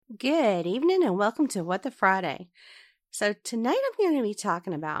Good evening and welcome to WTFriday. So tonight I'm going to be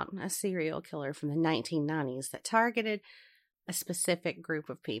talking about a serial killer from the 1990s that targeted a specific group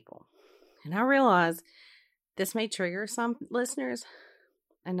of people. And I realize this may trigger some listeners,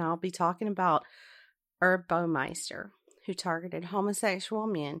 and I'll be talking about Herb Baumeister, who targeted homosexual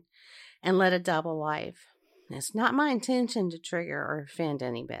men and led a double life. It's not my intention to trigger or offend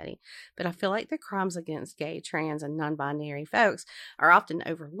anybody, but I feel like the crimes against gay, trans, and non-binary folks are often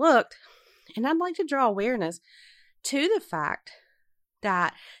overlooked, and I'd like to draw awareness to the fact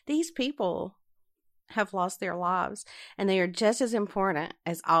that these people have lost their lives, and they are just as important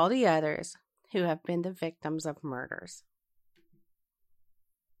as all the others who have been the victims of murders.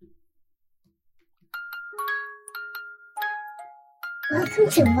 Welcome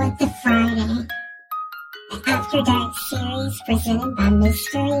to WTFriday, an After Dark series presented by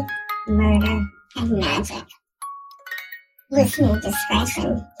Mystery, Murder, and Magic. Listener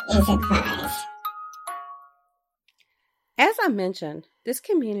discretion is advised. As I mentioned, this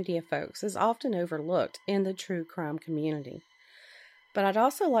community of folks is often overlooked in the true crime community. But I'd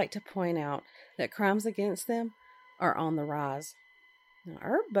also like to point out that crimes against them are on the rise. Now,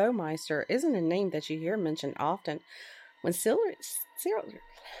 Herb Baumeister isn't a name that you hear mentioned often when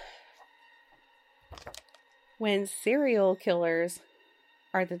serial killers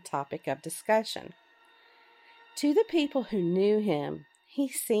are the topic of discussion. To the people who knew him, he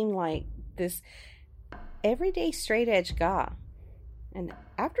seemed like this everyday straight-edge guy. And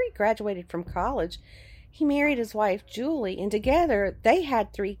after he graduated from college, he married his wife, Julie, and together they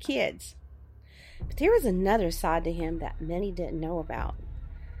had 3 kids. But there was another side to him that many didn't know about.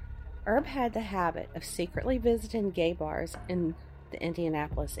 Herb had the habit of secretly visiting gay bars in the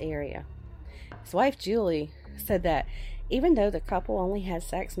Indianapolis area. His wife, Julie, said that even though the couple only had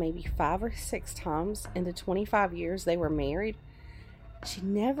sex maybe 5 or 6 times in the 25 years they were married, she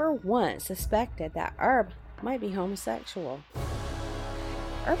never once suspected that Herb might be homosexual.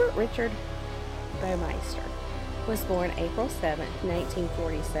 Herbert Richard Baumeister was born April 7,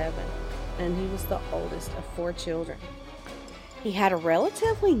 1947, and he was the oldest of 4 children. He had a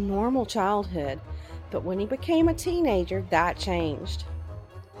relatively normal childhood, but when he became a teenager, that changed.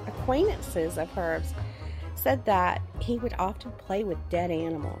 Acquaintances of Herb's said that he would often play with dead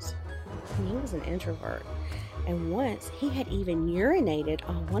animals, and he was an introvert. And once he had even urinated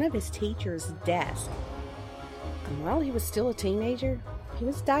on one of his teacher's desk. And while he was still a teenager, he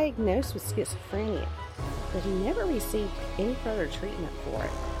was diagnosed with schizophrenia, but he never received any further treatment for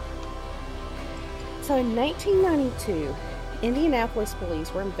it. So in 1992, Indianapolis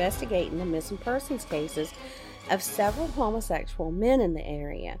police were investigating the missing persons cases of several homosexual men in the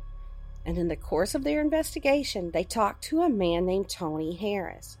area. And in the course of their investigation, they talked to a man named Tony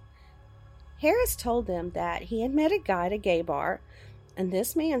Harris. Harris told them that he had met a guy at a gay bar, and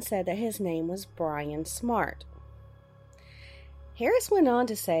this man said that his name was Brian Smart. Harris went on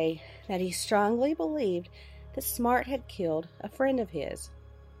to say that he strongly believed that Smart had killed a friend of his,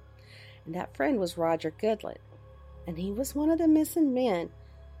 and that friend was Roger Goodlett, and he was one of the missing men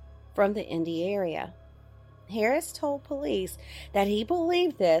from the Indy area. Harris told police that he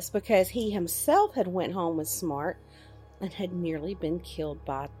believed this because he himself had went home with Smart and had nearly been killed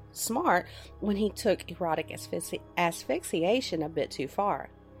by Smart when he took erotic asphyxiation a bit too far.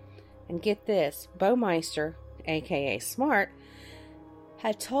 And get this, Baumeister, aka Smart,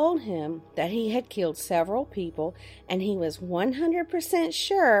 had told him that he had killed several people, and he was 100%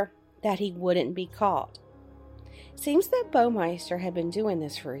 sure that he wouldn't be caught. Seems that Baumeister had been doing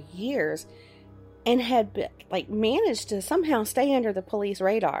this for years and had managed to somehow stay under the police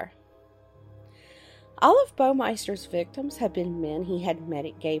radar. All of Baumeister's victims had been men he had met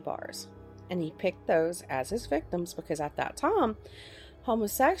at gay bars, and he picked those as his victims because at that time,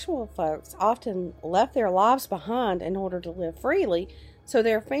 homosexual folks often left their lives behind in order to live freely so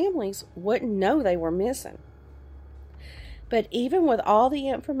their families wouldn't know they were missing. But even with all the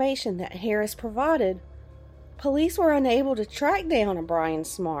information that Harris provided, police were unable to track down a Brian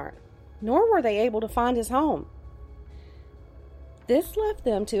Smart, nor were they able to find his home. This left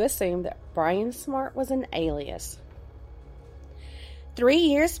them to assume that Brian Smart was an alias. 3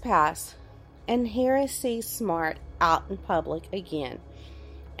 years passed, and Harris sees Smart out in public again.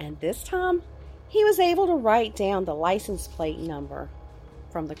 And this time, he was able to write down the license plate number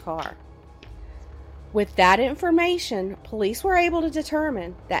from the car. With that information, police were able to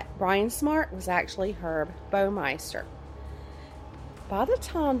determine that Brian Smart was actually Herb Baumeister. By the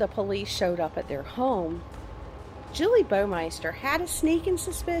time the police showed up at their home, Julie Baumeister had a sneaking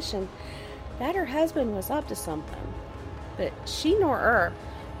suspicion that her husband was up to something, but she nor Herb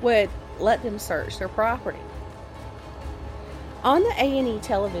would let them search their property. On the A&E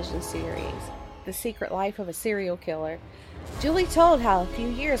television series, The Secret Life of a Serial Killer, Julie told how a few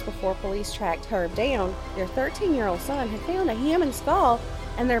years before police tracked Herb down, their 13-year-old son had found a human skull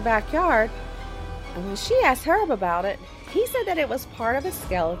in their backyard, and when she asked Herb about it, he said that it was part of a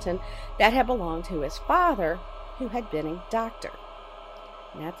skeleton that had belonged to his father, who had been a doctor.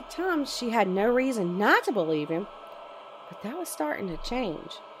 And at the time, she had no reason not to believe him, but that was starting to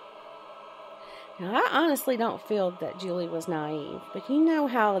change. Now, I honestly don't feel that Julie was naive, but you know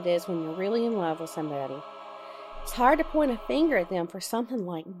how it is when you're really in love with somebody. It's hard to point a finger at them for something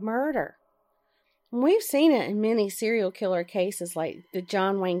like murder. And we've seen it in many serial killer cases like the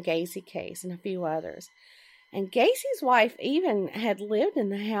John Wayne Gacy case and a few others. And Gacy's wife even had lived in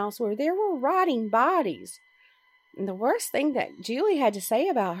the house where there were rotting bodies. And the worst thing that Julie had to say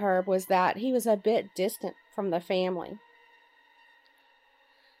about Herb was that he was a bit distant from the family.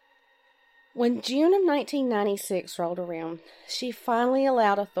 When June of 1996 rolled around, she finally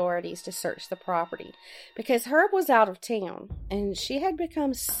allowed authorities to search the property because Herb was out of town and she had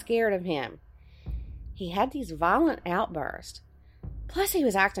become scared of him. He had these violent outbursts. Plus, he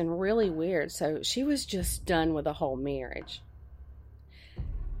was acting really weird, so she was just done with the whole marriage.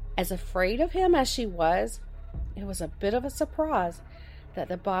 As afraid of him as she was, it was a bit of a surprise that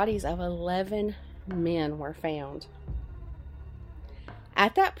the bodies of 11 men were found.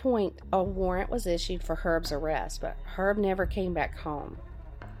 At that point, a warrant was issued for Herb's arrest, but Herb never came back home.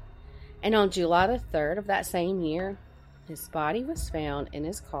 And on July the 3rd of that same year, his body was found in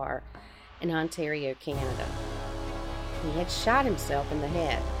his car in Ontario, Canada. He had shot himself in the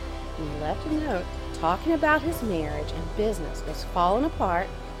head, and he left a note talking about his marriage and business was falling apart,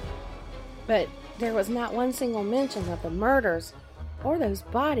 but there was not one single mention of the murders or those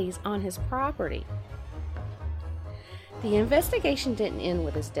bodies on his property. The investigation didn't end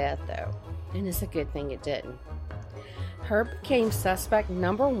with his death, though, and it's a good thing it didn't. Herb became suspect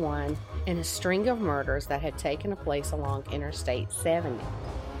number 1 in a string of murders that had taken place along Interstate 70.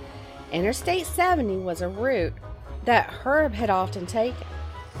 Interstate 70 was a route that Herb had often taken.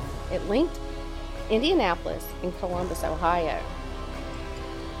 It linked Indianapolis and Columbus, Ohio.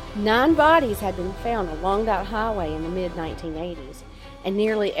 9 bodies had been found along that highway in the mid-1980s, and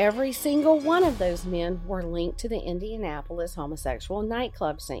nearly every single one of those men were linked to the Indianapolis homosexual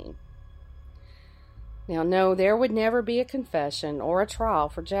nightclub scene. Now, no, there would never be a confession or a trial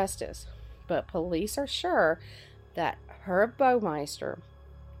for justice, but police are sure that Herb Baumeister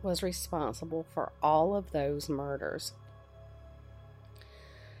was responsible for all of those murders.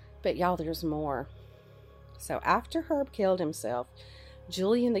 But y'all, there's more. So after Herb killed himself,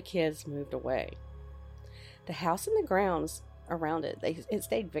 Julie and the kids moved away. The house and the grounds around it, it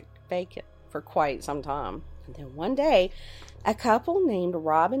stayed vacant for quite some time. And then one day, a couple named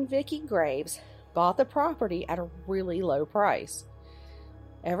Rob and Vicky Graves bought the property at a really low price.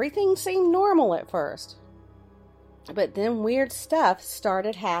 Everything seemed normal at first, but then weird stuff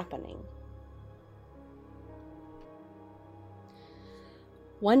started happening.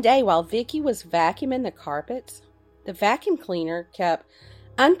 One day, while Vicky was vacuuming the carpets, the vacuum cleaner kept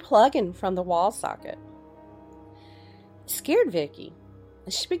unplugging from the wall socket. It scared Vicky,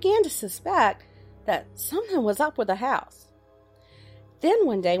 and she began to suspect that something was up with the house. Then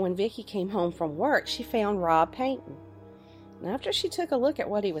one day when Vicky came home from work, she found Rob painting. And after she took a look at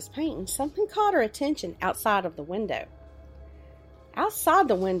what he was painting, something caught her attention outside of the window. Outside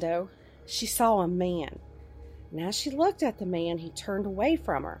the window, she saw a man. And as she looked at the man, he turned away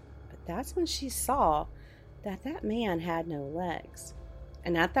from her. But that's when she saw that man had no legs.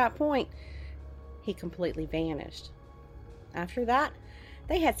 And at that point, he completely vanished. After that,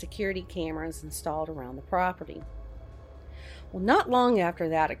 they had security cameras installed around the property. Well, not long after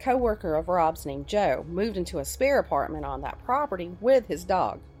that, a co-worker of Rob's named Joe moved into a spare apartment on that property with his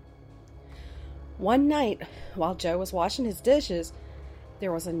dog. One night, while Joe was washing his dishes,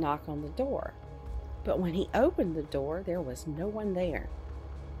 there was a knock on the door. But when he opened the door, there was no one there.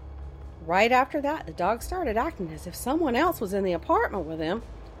 Right after that, the dog started acting as if someone else was in the apartment with him,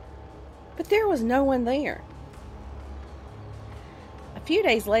 but there was no one there. A few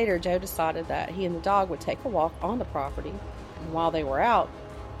days later, Joe decided that he and the dog would take a walk on the property, and while they were out,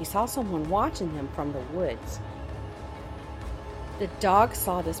 he saw someone watching them from the woods. The dog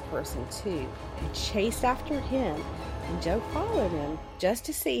saw this person too, and chased after him, and Joe followed him just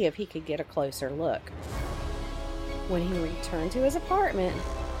to see if he could get a closer look. When he returned to his apartment,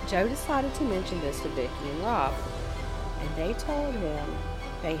 Joe decided to mention this to Vicky and Rob, and they told him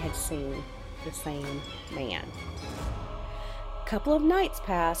they had seen the same man. A couple of nights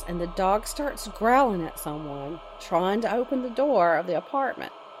pass, and the dog starts growling at someone, trying to open the door of the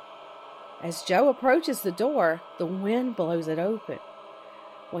apartment. As Joe approaches the door, the wind blows it open.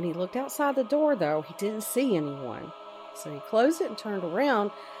 When he looked outside the door, though, he didn't see anyone. So he closed it and turned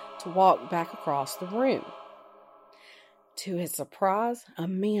around to walk back across the room. To his surprise, a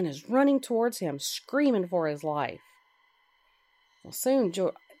man is running towards him, screaming for his life. Well, soon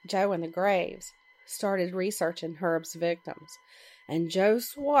Joe and the Graves started researching Herb's victims, and Joe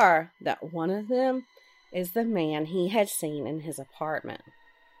swore that one of them is the man he had seen in his apartment.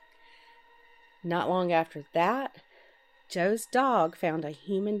 Not long after that, Joe's dog found a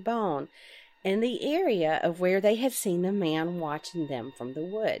human bone in the area of where they had seen the man watching them from the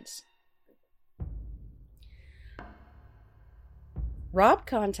woods. Rob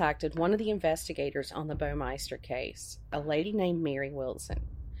contacted one of the investigators on the Baumeister case, a lady named Mary Wilson.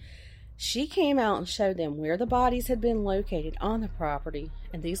 She came out and showed them where the bodies had been located on the property,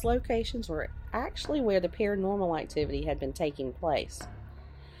 and these locations were actually where the paranormal activity had been taking place.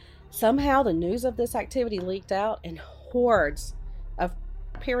 Somehow the news of this activity leaked out, and hordes of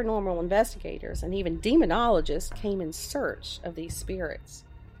paranormal investigators and even demonologists came in search of these spirits.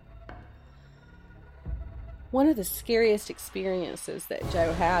 One of the scariest experiences that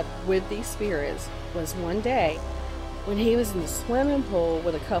Joe had with these spirits was one day when he was in the swimming pool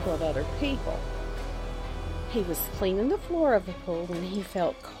with a couple of other people. He was cleaning the floor of the pool when he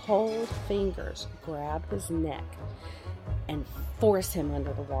felt cold fingers grab his neck and force him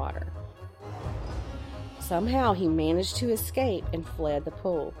under the water. Somehow he managed to escape and fled the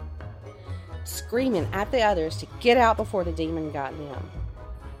pool, screaming at the others to get out before the demon got them.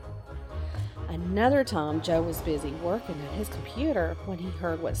 Another time, Joe was busy working at his computer when he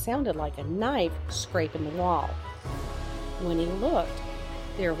heard what sounded like a knife scraping the wall. When he looked,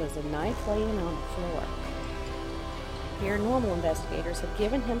 there was a knife laying on the floor. Paranormal investigators had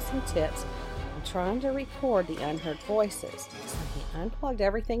given him some tips on trying to record the unheard voices, so he unplugged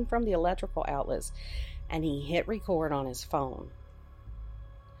everything from the electrical outlets and he hit record on his phone.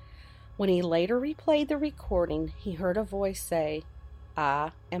 When he later replayed the recording, he heard a voice say,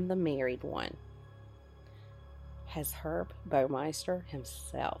 "I am the married one." As Herb Baumeister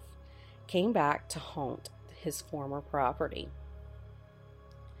himself came back to haunt his former property.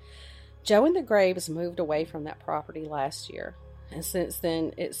 Joe and the Graves moved away from that property last year, and since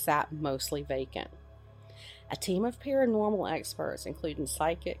then it sat mostly vacant. A team of paranormal experts, including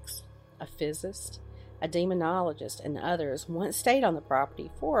psychics, a physicist, a demonologist, and others, once stayed on the property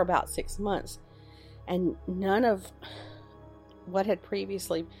for about 6 months, and none of what had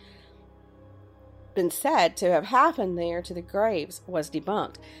previously been said to have happened there to the Graves was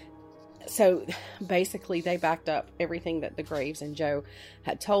debunked. So basically they backed up everything that the Graves and Joe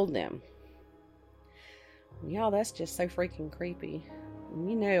had told them. Y'all, that's just so freaking creepy.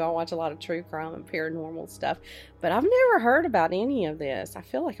 You know, I watch a lot of true crime and paranormal stuff, but I've never heard about any of this. I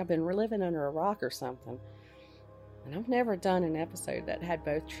feel like I've been living under a rock or something. And I've never done an episode that had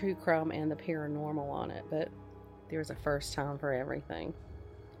both true crime and the paranormal on it, but there's a first time for everything.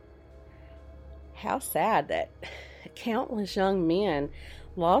 How sad that countless young men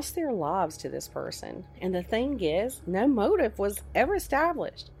lost their lives to this person. And the thing is, no motive was ever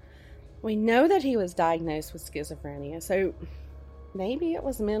established. We know that he was diagnosed with schizophrenia, so maybe it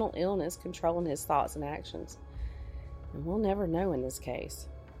was mental illness controlling his thoughts and actions. And we'll never know in this case.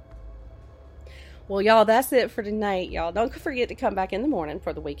 Well, y'all, that's it for tonight, y'all. Don't forget to come back in the morning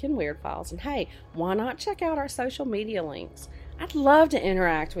for the Weekend Weird Files. And hey, why not check out our social media links? I'd love to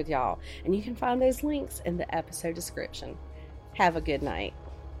interact with y'all. And you can find those links in the episode description. Have a good night.